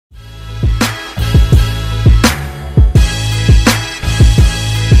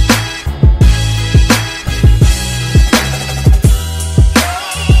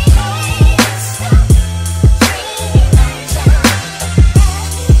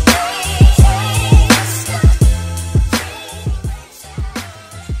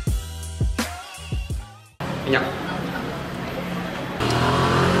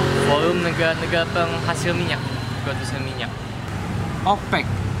negara penghasil minyak, produsen minyak. OPEC,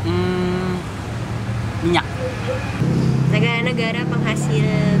 minyak. Negara-negara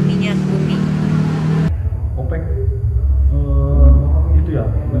penghasil minyak bumi. OPEC itu ya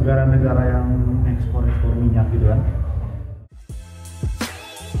negara-negara yang ekspor minyak gitu kan.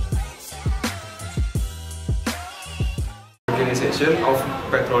 Organization of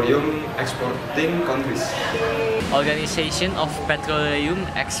Petroleum Exporting Countries. Organisation of Petroleum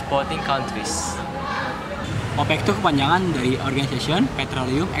Exporting Countries. OPEC itu kepanjangan dari Organisation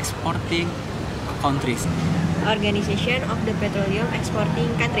Petroleum Exporting Countries. Organization of the Petroleum Exporting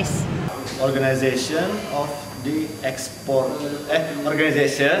Countries. Organization of the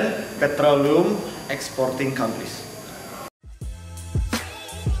Organization Petroleum Exporting Countries.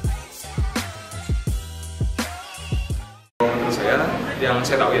 Menurut saya, yang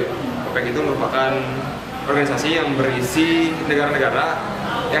saya tahu ya, OPEC itu merupakan organisasi yang berisi negara-negara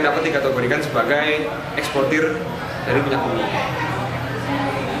yang dapat dikategorikan sebagai eksportir dari minyak bumi.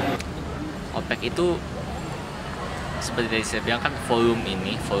 OPEC itu seperti tadi saya bilang kan volume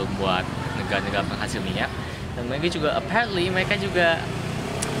buat negara-negara penghasil minyak, dan mereka juga mereka juga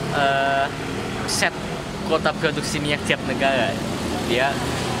set kuota produksi minyak tiap negara ya.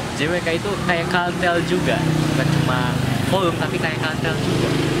 Jadi mereka itu kayak kartel juga, bukan cuma volume tapi kayak kartel juga.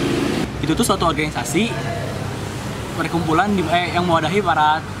 Itu tuh suatu organisasi perkumpulan yang mewadahi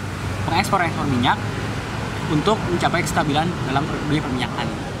para pengekspor minyak untuk mencapai kestabilan dalam dunia perminyakan.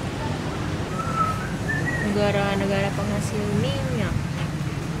 Negara-negara penghasil minyak.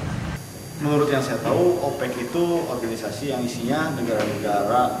 Menurut yang saya tahu, OPEC itu organisasi yang isinya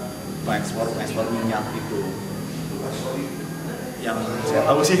negara-negara pengekspor minyak itu. Yang saya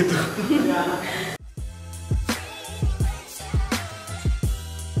tahu sih itu.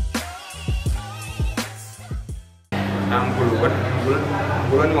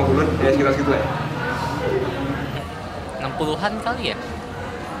 50-an, ya sekitar segitu ya. 60-an kali ya?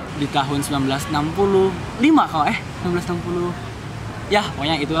 Di tahun 1965 kalau 1960. Ya,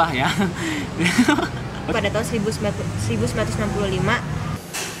 pokoknya itulah ya. Pada tahun 1965.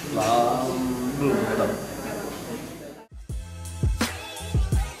 Belum tahu.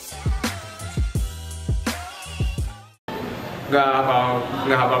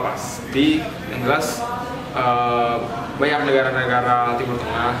 Nggak hafal pasti. Yang jelas banyak negara-negara Timur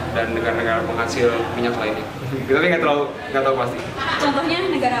Tengah dan negara-negara penghasil minyak lainnya. Tapi nggak tahu pasti. Contohnya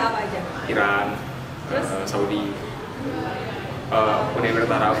negara apa aja? Iran, Saudi, Uni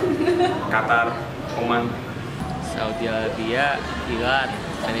Emirat Arab, Qatar, Oman, Saudi Arabia, Iran,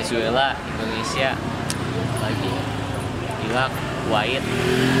 Venezuela, Indonesia, lagi Irak, Kuwait,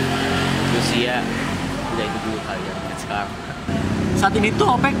 Rusia. Udah itu dulu kali ya, sekarang. Saat ini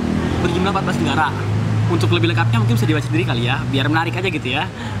tuh OPEC berjumlah 14 negara. Untuk lebih lengkapnya mungkin bisa dibaca sendiri kali ya, biar menarik aja gitu ya.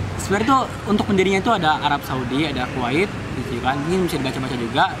 Sebenarnya tuh untuk pendirinya itu ada Arab Saudi, ada Kuwait, gitu kan. Ini bisa dibaca-baca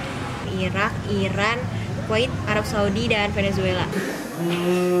juga. Irak, Iran, Kuwait, Arab Saudi, dan Venezuela.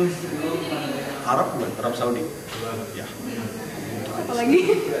 Arab Saudi. Ya. Apalagi?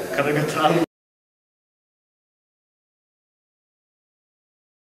 Karena nggak terlalu.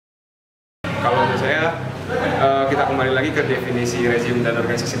 Kalau menurut saya, kita kembali lagi ke definisi rezim dan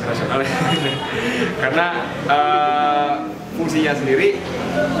organisasi internasional. Karena fungsinya sendiri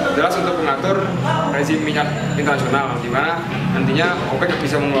jelas untuk mengatur rezim minyak internasional, di mana nantinya OPEC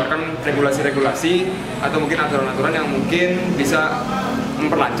bisa mengeluarkan regulasi-regulasi atau mungkin aturan-aturan yang mungkin bisa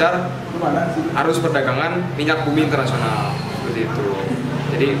memperlancar arus perdagangan minyak bumi internasional, seperti itu.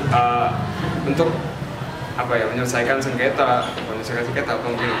 Jadi untuk menyelesaikan sengketa atau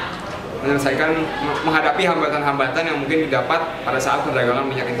mungkin menghadapi hambatan-hambatan yang mungkin didapat pada saat perdagangan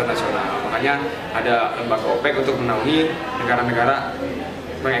minyak internasional. Makanya ada lembaga OPEC untuk menaungi negara-negara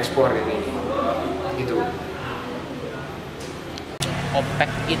mengekspor ini. Gitu. OPEC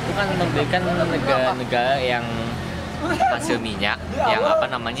itu kan memberikan negara-negara yang hasil minyak, yang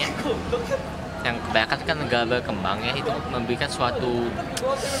yang kebanyakan kan negara berkembang ya, itu memberikan suatu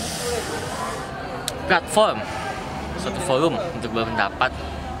platform, suatu forum untuk berpendapat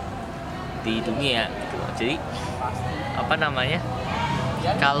di dunia gitu. Jadi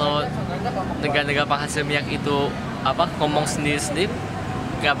kalau negara-negara penghasil minyak itu ngomong sendiri-sendiri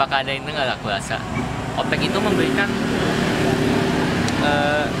nggak bakal ada yang dengar, aku rasa. OPEC itu memberikan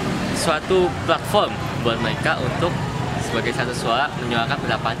suatu platform buat mereka untuk sebagai satu suara menyuarakan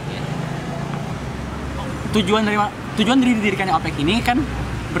pendapatnya. Tujuan dari didirikannya OPEC ini kan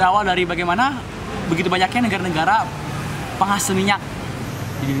berawal dari bagaimana begitu banyaknya negara-negara penghasil minyak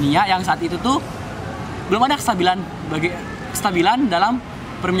di dunia yang saat itu tuh belum ada kestabilan dalam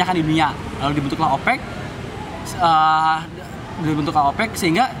perminyakan di dunia. Lalu dibentuklah OPEC dibentuk OPEC,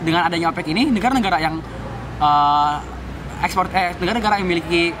 sehingga dengan adanya OPEC ini negara-negara yang negara-negara yang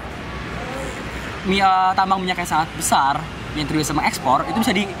memiliki tambang minyak yang sangat besar yang terbiasa mengekspor itu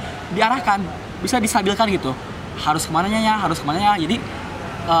bisa diarahkan, bisa distabilkan gitu, harus kemananya. Jadi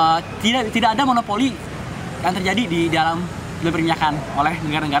tidak ada monopoli yang terjadi di dalam perminyakan oleh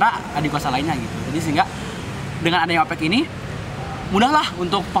negara-negara adik kuasa lainnya gitu. Jadi sehingga dengan adanya OPEC ini mudahlah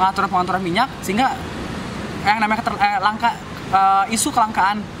untuk pengaturan minyak, sehingga yang namanya isu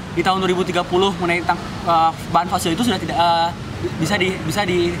kelangkaan di tahun 2030 mengenai bahan fosil itu sudah tidak bisa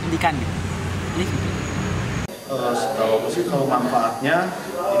dihentikan gitu. Jadi, setahu aku sih kalau manfaatnya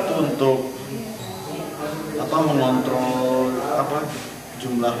itu untuk mengontrol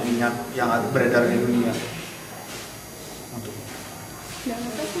jumlah minyak yang beredar di dunia.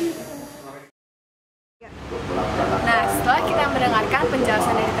 Nah, setelah kita mendengarkan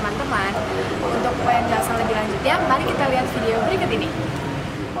penjelasan dari teman-teman, untuk penjelasan lebih lanjutnya, mari kita lihat video berikut ini.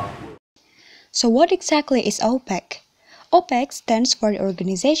 So what exactly is OPEC? OPEC stands for the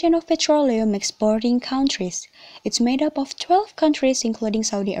Organization of Petroleum Exporting Countries. It's made up of 12 countries including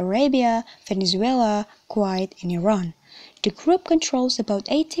Saudi Arabia, Venezuela, Kuwait, and Iran. The group controls about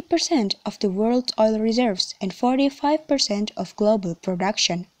 80% of the world's oil reserves and 45% of global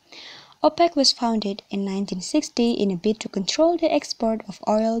production. OPEC was founded in 1960 in a bid to control the export of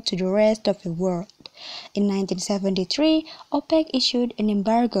oil to the rest of the world. In 1973, OPEC issued an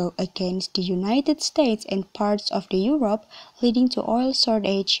embargo against the United States and parts of Europe, leading to oil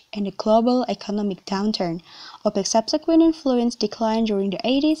shortage and a global economic downturn. OPEC's subsequent influence declined during the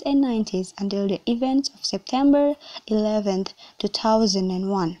 80s and 90s until the events of September 11,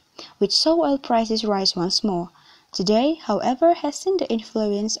 2001, which saw oil prices rise once more. Today, however, has seen the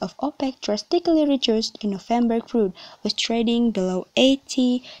influence of OPEC drastically reduced in November. Crude was trading below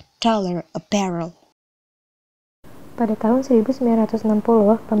 $80 a barrel. Pada tahun 1960,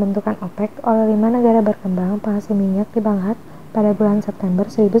 pembentukan OPEC oleh 5 negara berkembang penghasil minyak di Bangat pada bulan September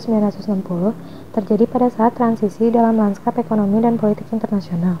 1960 terjadi pada saat transisi dalam lanskap ekonomi dan politik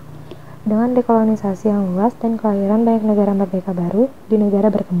internasional, dengan dekolonisasi yang luas dan kelahiran banyak negara merdeka baru di negara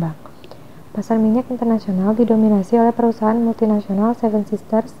berkembang. Pasar minyak internasional didominasi oleh perusahaan multinasional Seven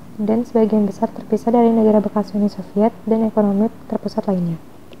Sisters dan sebagian besar terpisah dari negara bekas Uni Soviet dan ekonomi terpusat lainnya.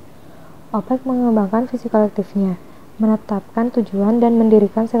 OPEC mengembangkan visi kolektifnya, menetapkan tujuan dan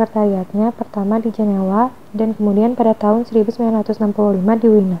mendirikan sekretariatnya pertama di Jenewa dan kemudian pada tahun 1965 di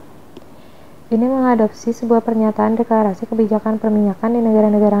Wina. Ini mengadopsi sebuah pernyataan deklarasi kebijakan perminyakan di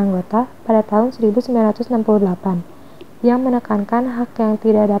negara-negara anggota pada tahun 1968 yang menekankan hak yang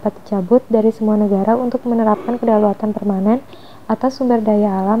tidak dapat dicabut dari semua negara untuk menerapkan kedaulatan permanen atas sumber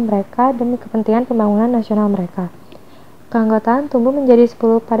daya alam mereka demi kepentingan pembangunan nasional mereka. Keanggotaan tumbuh menjadi 10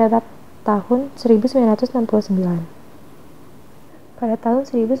 pada tahun 1969. Pada tahun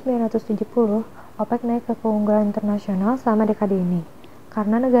 1970, OPEC naik ke keunggulan internasional selama dekade ini,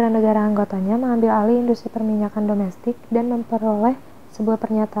 karena negara-negara anggotanya mengambil alih industri perminyakan domestik dan memperoleh sebuah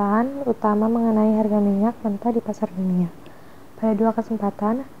pernyataan utama mengenai harga minyak mentah di pasar dunia. Pada dua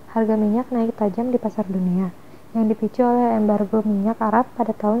kesempatan, harga minyak naik tajam di pasar dunia, yang dipicu oleh embargo minyak Arab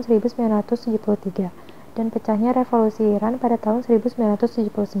pada tahun 1973 dan pecahnya revolusi Iran pada tahun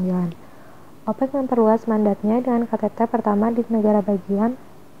 1979. OPEC memperluas mandatnya dengan KTT pertama di negara bagian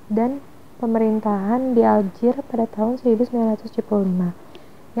dan pemerintahan di Algier pada tahun 1975,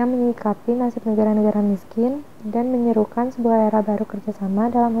 yang menyikapi nasib negara-negara miskin dan menyerukan sebuah era baru kerjasama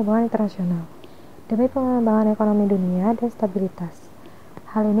dalam hubungan internasional demi pengembangan ekonomi dunia dan stabilitas.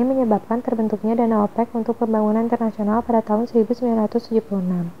 Hal ini menyebabkan terbentuknya dana OPEC untuk pembangunan internasional pada tahun 1976.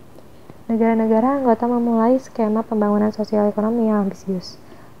 Negara-negara anggota memulai skema pembangunan sosial ekonomi yang ambisius.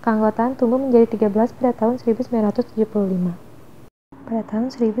 Keanggotaan tumbuh menjadi 13 pada tahun 1975. Pada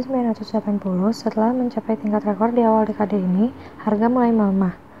tahun 1980, setelah mencapai tingkat rekor di awal dekade ini, harga mulai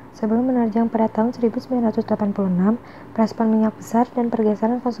melemah. Sebelum menerjang pada tahun 1986, respon minyak besar dan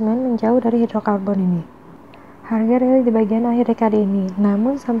pergeseran konsumen menjauh dari hidrokarbon ini. Harga real di bagian akhir dekade ini,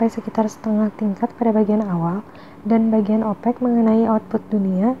 namun sampai sekitar setengah tingkat pada bagian awal, dan bagian OPEC mengenai output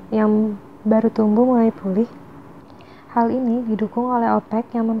dunia yang baru tumbuh mulai pulih. Hal ini didukung oleh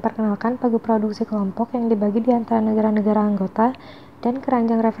OPEC yang memperkenalkan pagu produksi kelompok yang dibagi di antara negara-negara anggota dan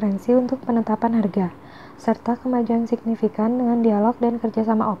keranjang referensi untuk penetapan harga, serta kemajuan signifikan dengan dialog dan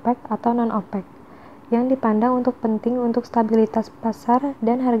kerjasama OPEC atau non-OPEC, yang dipandang untuk penting untuk stabilitas pasar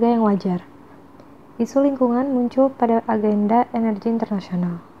dan harga yang wajar. Isu lingkungan muncul pada agenda energi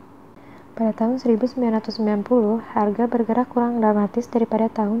internasional. Pada tahun 1990, harga bergerak kurang dramatis daripada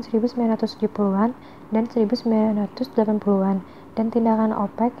tahun 1970-an dan 1980-an, dan tindakan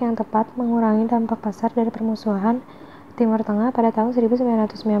OPEC yang tepat mengurangi dampak pasar dari permusuhan Timur Tengah pada tahun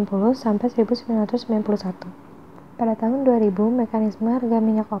 1990 sampai 1991. Pada tahun 2000, mekanisme harga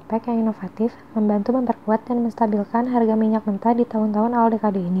minyak OPEC yang inovatif membantu memperkuat dan menstabilkan harga minyak mentah di tahun-tahun awal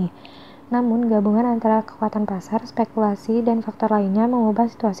dekade ini. Namun, gabungan antara kekuatan pasar, spekulasi, dan faktor lainnya mengubah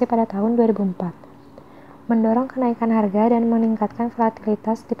situasi pada tahun 2004. Mendorong kenaikan harga dan meningkatkan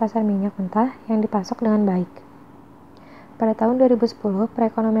volatilitas di pasar minyak mentah yang dipasok dengan baik. Pada tahun 2010,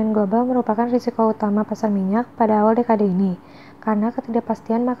 perekonomian global merupakan risiko utama pasar minyak pada awal dekade ini, karena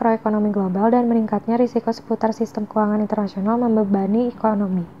ketidakpastian makroekonomi global dan meningkatnya risiko seputar sistem keuangan internasional membebani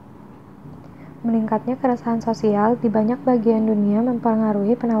ekonomi. Meningkatnya keresahan sosial di banyak bagian dunia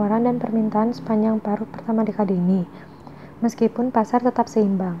mempengaruhi penawaran dan permintaan sepanjang paruh pertama dekade ini. Meskipun pasar tetap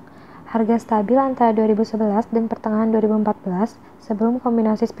seimbang, harga stabil antara 2011 dan pertengahan 2014 sebelum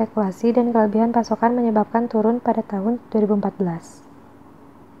kombinasi spekulasi dan kelebihan pasokan menyebabkan turun pada tahun 2014.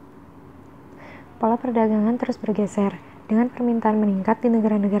 Pola perdagangan terus bergeser, dengan permintaan meningkat di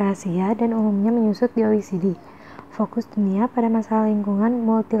negara-negara Asia dan umumnya menyusut di OECD. Fokus dunia pada masalah lingkungan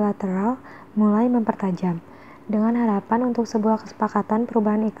multilateral mulai mempertajam, dengan harapan untuk sebuah kesepakatan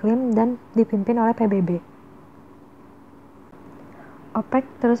perubahan iklim dan dipimpin oleh PBB. OPEC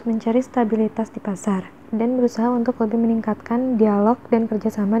terus mencari stabilitas di pasar dan berusaha untuk lebih meningkatkan dialog dan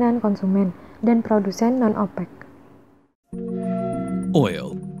kerjasama dengan konsumen dan produsen non-OPEC.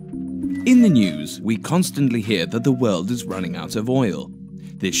 Oil. In the news, we constantly hear that the world is running out of oil.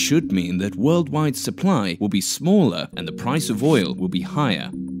 This should mean that worldwide supply will be smaller and the price of oil will be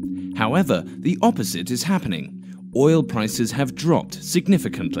higher. However, the opposite is happening. Oil prices have dropped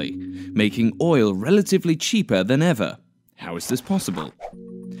significantly, making oil relatively cheaper than ever. How is this possible?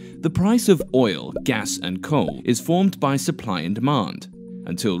 The price of oil, gas and coal is formed by supply and demand.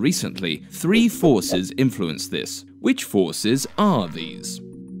 Until recently, three forces influence this. Which forces are these?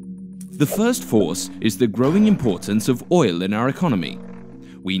 The first force is the growing importance of oil in our economy.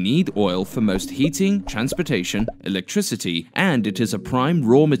 We need oil for most heating, transportation, electricity, and it is a prime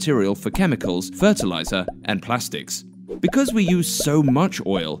raw material for chemicals, fertilizer, and plastics. Because we use so much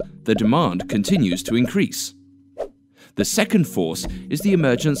oil, the demand continues to increase. The second force is the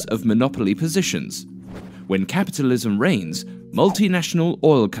emergence of monopoly positions. When capitalism reigns, multinational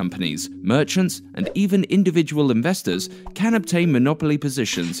oil companies, merchants, and even individual investors can obtain monopoly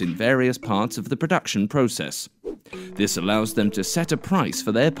positions in various parts of the production process. This allows them to set a price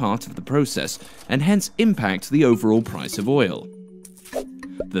for their part of the process and hence impact the overall price of oil.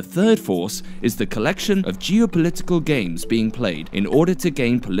 The third force is the collection of geopolitical games being played in order to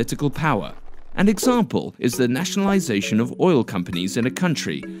gain political power. An example is the nationalization of oil companies in a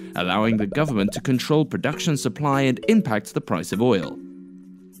country, allowing the government to control production supply and impact the price of oil.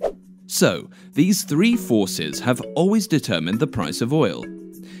 So, these three forces have always determined the price of oil.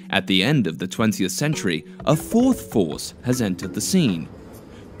 At the end of the 20th century, a fourth force has entered the scene.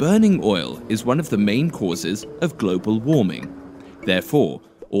 Burning oil is one of the main causes of global warming. Therefore,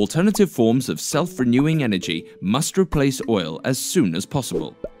 alternative forms of self-renewing energy must replace oil as soon as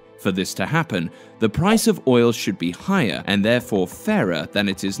possible. For this to happen, the price of oil should be higher and therefore fairer than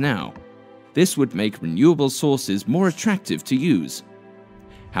it is now. This would make renewable sources more attractive to use.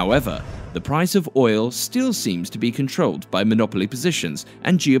 However, the price of oil still seems to be controlled by monopoly positions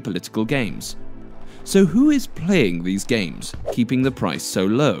and geopolitical games. So who is playing these games, keeping the price so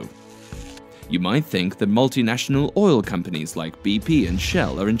low? You might think that multinational oil companies like BP and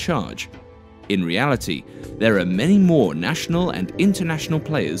Shell are in charge. In reality, there are many more national and international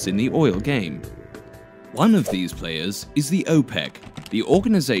players in the oil game. One of these players is the OPEC, the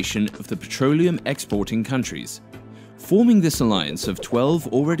Organization of the Petroleum Exporting Countries. Forming this alliance of 12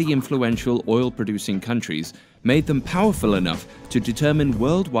 already influential oil-producing countries made them powerful enough to determine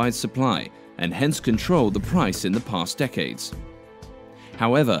worldwide supply and hence control the price in the past decades.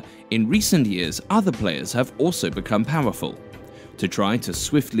 However, in recent years, other players have also become powerful. To try to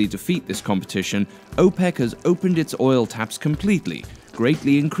swiftly defeat this competition, OPEC has opened its oil taps completely,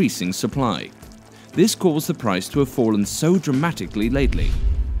 greatly increasing supply. This caused the price to have fallen so dramatically lately.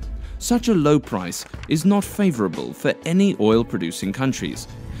 Such a low price is not favorable for any oil-producing countries,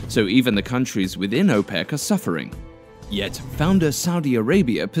 so even the countries within OPEC are suffering. Yet, founder Saudi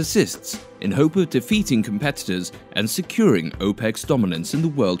Arabia persists in hope of defeating competitors and securing OPEC's dominance in the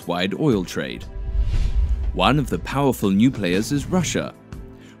worldwide oil trade. One of the powerful new players is Russia.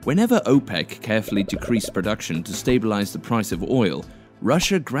 Whenever OPEC carefully decreased production to stabilize the price of oil,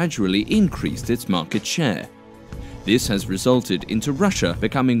 Russia gradually increased its market share. This has resulted into Russia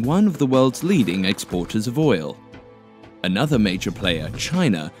becoming one of the world's leading exporters of oil. Another major player,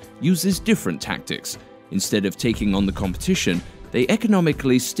 China, uses different tactics. Instead of taking on the competition, They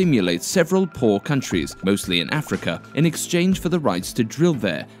economically stimulate several poor countries, mostly in Africa, in exchange for the rights to drill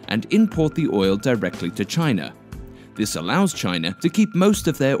there and import the oil directly to China. This allows China to keep most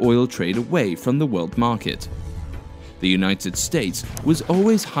of their oil trade away from the world market. The United States was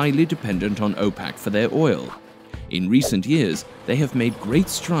always highly dependent on OPEC for their oil. In recent years, they have made great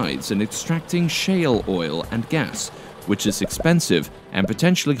strides in extracting shale oil and gas, which is expensive and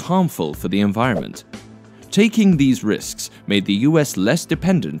potentially harmful for the environment. Taking these risks made the US less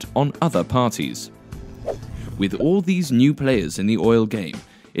dependent on other parties. With all these new players in the oil game,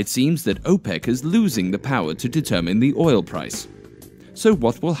 it seems that OPEC is losing the power to determine the oil price. So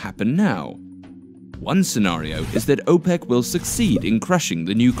what will happen now? One scenario is that OPEC will succeed in crushing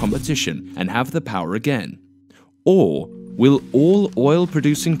the new competition and have the power again. Or will all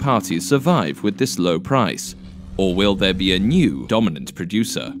oil-producing parties survive with this low price? Or will there be a new dominant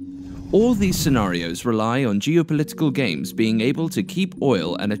producer? All these scenarios rely on geopolitical games being able to keep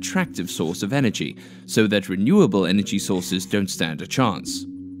oil an attractive source of energy, so that renewable energy sources don't stand a chance.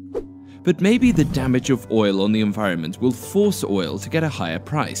 But maybe the damage of oil on the environment will force oil to get a higher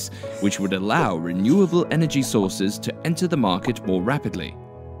price, which would allow renewable energy sources to enter the market more rapidly.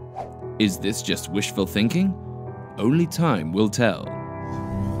 Is this just wishful thinking? Only time will tell.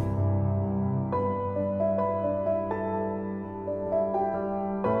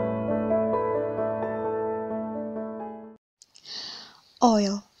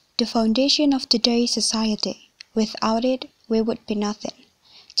 Oil, the foundation of today's society. Without it, we would be nothing.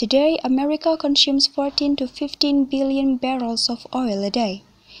 Today, America consumes 14 to 15 billion barrels of oil a day.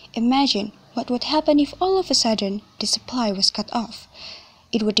 Imagine what would happen if all of a sudden the supply was cut off.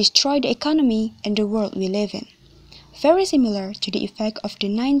 It would destroy the economy and the world we live in. Very similar to the effect of the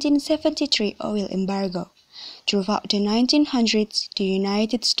 1973 oil embargo. Throughout the 1900s, the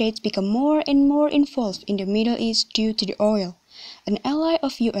United States became more and more involved in the Middle East due to the oil. An ally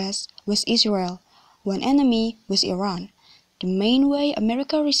of US was Israel. One enemy was Iran. The main way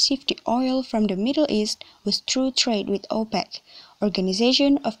America received the oil from the Middle East was through trade with OPEC,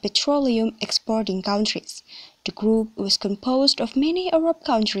 Organisation of Petroleum Exporting Countries. The group was composed of many Arab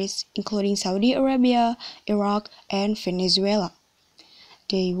countries, including Saudi Arabia, Iraq, and Venezuela.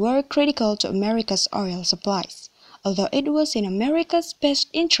 They were critical to America's oil supplies. Although it was in America's best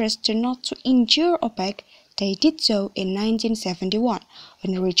interest not to injure OPEC, they did so in 1971,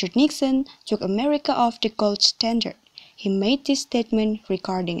 when Richard Nixon took America off the gold standard. He made this statement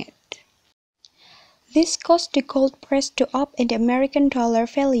regarding it. This caused the gold price to up and the American dollar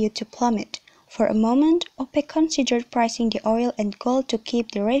value to plummet. For a moment, OPEC considered pricing the oil and gold to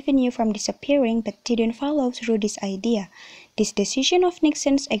keep the revenue from disappearing, but didn't follow through this idea. This decision of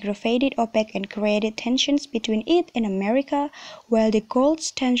Nixon's aggravated OPEC and created tensions between it and America. While the gold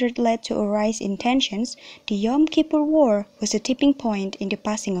standard led to a rise in tensions, the Yom Kippur War was a tipping point in the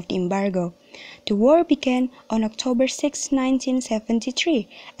passing of the embargo. The war began on October 6, 1973,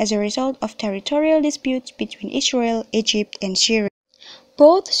 as a result of territorial disputes between Israel, Egypt, and Syria.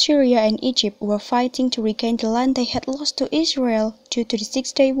 Both Syria and Egypt were fighting to regain the land they had lost to Israel due to the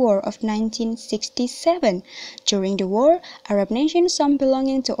Six-Day War of 1967. During the war, Arab nations, some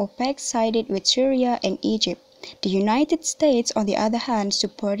belonging to OPEC, sided with Syria and Egypt. The United States, on the other hand,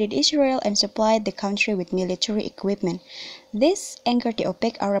 supported Israel and supplied the country with military equipment. This angered the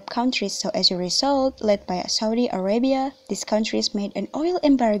OPEC Arab countries, so as a result, led by Saudi Arabia, these countries made an oil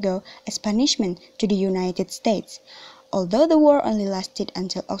embargo as punishment to the United States. Although the war only lasted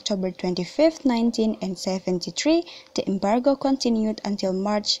until October 25, 1973, the embargo continued until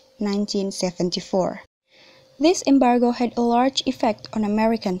March 1974. This embargo had a large effect on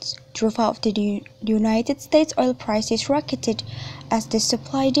Americans. Throughout the United States, oil prices rocketed as the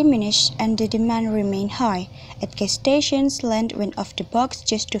supply diminished and the demand remained high. At gas stations, land went off the box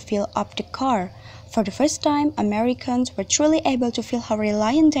just to fill up the car. For the first time, Americans were truly able to feel how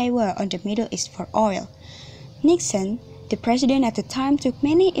reliant they were on the Middle East for oil. Nixon, the president at the time, took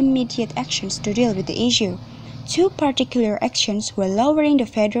many immediate actions to deal with the issue. Two particular actions were lowering the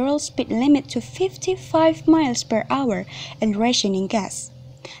federal speed limit to 55 miles per hour and rationing gas.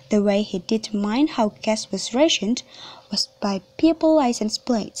 The way he determined how gas was rationed was by people license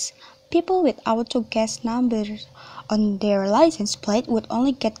plates. People with auto gas numbers on their license plate would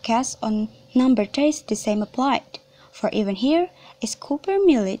only get gas on number days the same applied. For even here is Cooper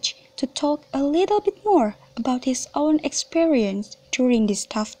Millage to talk a little bit more about his own experience during this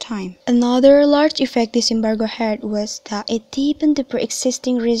tough time. Another large effect this embargo had was that it deepened the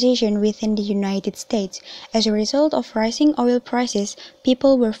pre-existing recession within the United States. As a result of rising oil prices,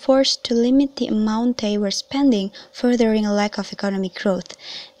 people were forced to limit the amount they were spending, furthering a lack of economic growth.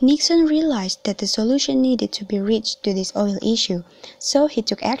 Nixon realized that the solution needed to be reached to this oil issue, so he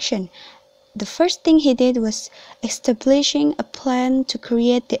took action. The first thing he did was establishing a plan to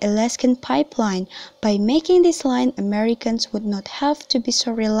create the Alaskan pipeline. By making this line, Americans would not have to be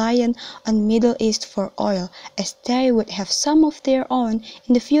so reliant on Middle East for oil, as they would have some of their own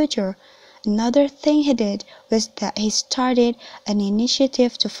in the future. Another thing he did was that he started an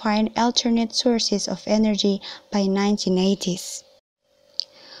initiative to find alternate sources of energy by 1980s.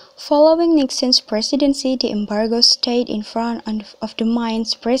 Following Nixon's presidency, the embargo stayed in front of the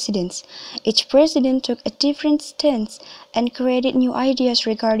minds of presidents. Each president took a different stance and created new ideas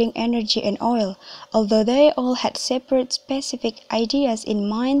regarding energy and oil. Although they all had separate specific ideas in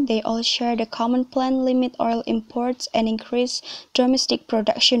mind, they all shared a common plan: limit oil imports and increase domestic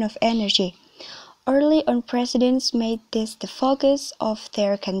production of energy. Early on, presidents made this the focus of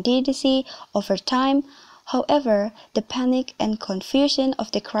their candidacy. Over time, however, the panic and confusion of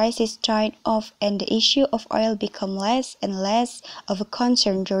the crisis died off and the issue of oil became less and less of a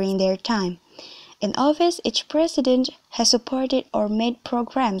concern during their time. In office, each president has supported or made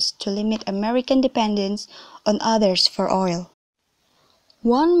programs to limit American dependence on others for oil.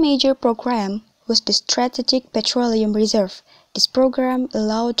 One major program was the Strategic Petroleum Reserve. This program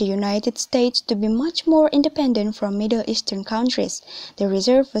allowed the United States to be much more independent from Middle Eastern countries. The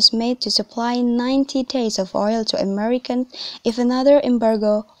reserve was made to supply 90 days of oil to Americans if another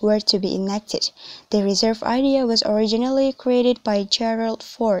embargo were to be enacted. The reserve idea was originally created by Gerald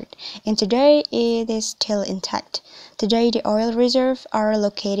Ford, and today it is still intact. Today the oil reserves are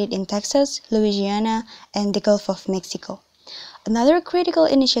located in Texas, Louisiana, and the Gulf of Mexico. Another critical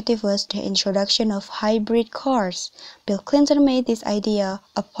initiative was the introduction of hybrid cars. Bill Clinton made this idea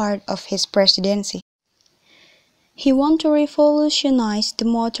a part of his presidency. He wanted to revolutionize the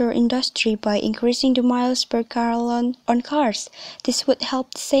motor industry by increasing the miles per gallon on cars. This would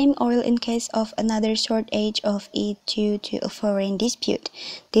help save oil in case of another shortage of it due to a foreign dispute.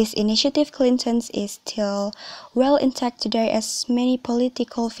 This initiative, Clinton's, is still well intact today, as many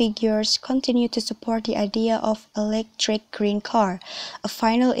political figures continue to support the idea of electric green car. A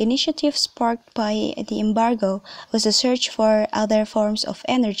final initiative sparked by the embargo was a search for other forms of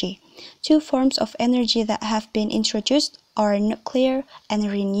energy. Two forms of energy that have been introduced are nuclear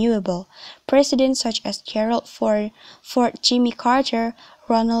and renewable. Presidents such as Gerald Ford, Jimmy Carter,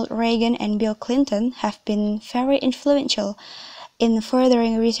 Ronald Reagan, and Bill Clinton have been very influential in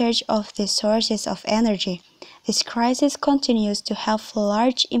furthering research of these sources of energy. This crisis continues to have a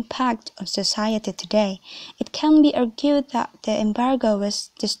large impact on society today. It can be argued that the embargo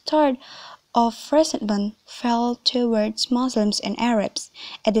was the start of resentment felt towards Muslims and Arabs.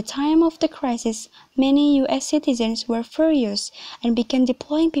 At the time of the crisis, many U.S. citizens were furious and began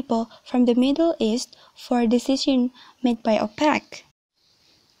deploying people from the Middle East for a decision made by OPEC.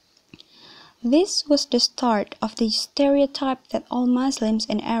 This was the start of the stereotype that all Muslims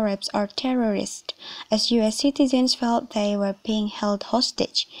and Arabs are terrorists, as U.S. citizens felt they were being held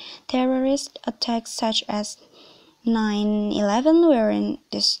hostage. Terrorist attacks such as 9/11 were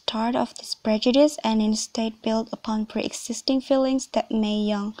the start of this prejudice and instead built upon pre-existing feelings that many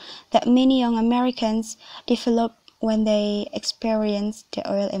young Americans developed when they experienced the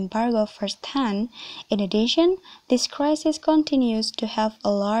oil embargo firsthand. In addition, this crisis continues to have a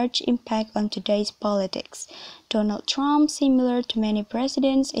large impact on today's politics. Donald Trump, similar to many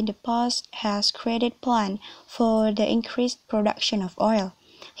presidents in the past, has created plans for the increased production of oil.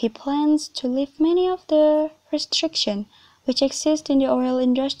 He plans to lift many of the restrictions which exist in the oil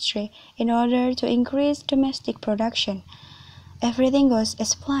industry in order to increase domestic production. Everything goes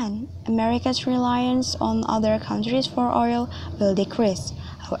as planned. America's reliance on other countries for oil will decrease.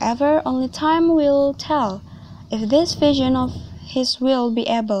 However, only time will tell if this vision of his will be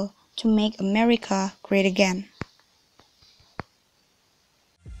able to make America great again.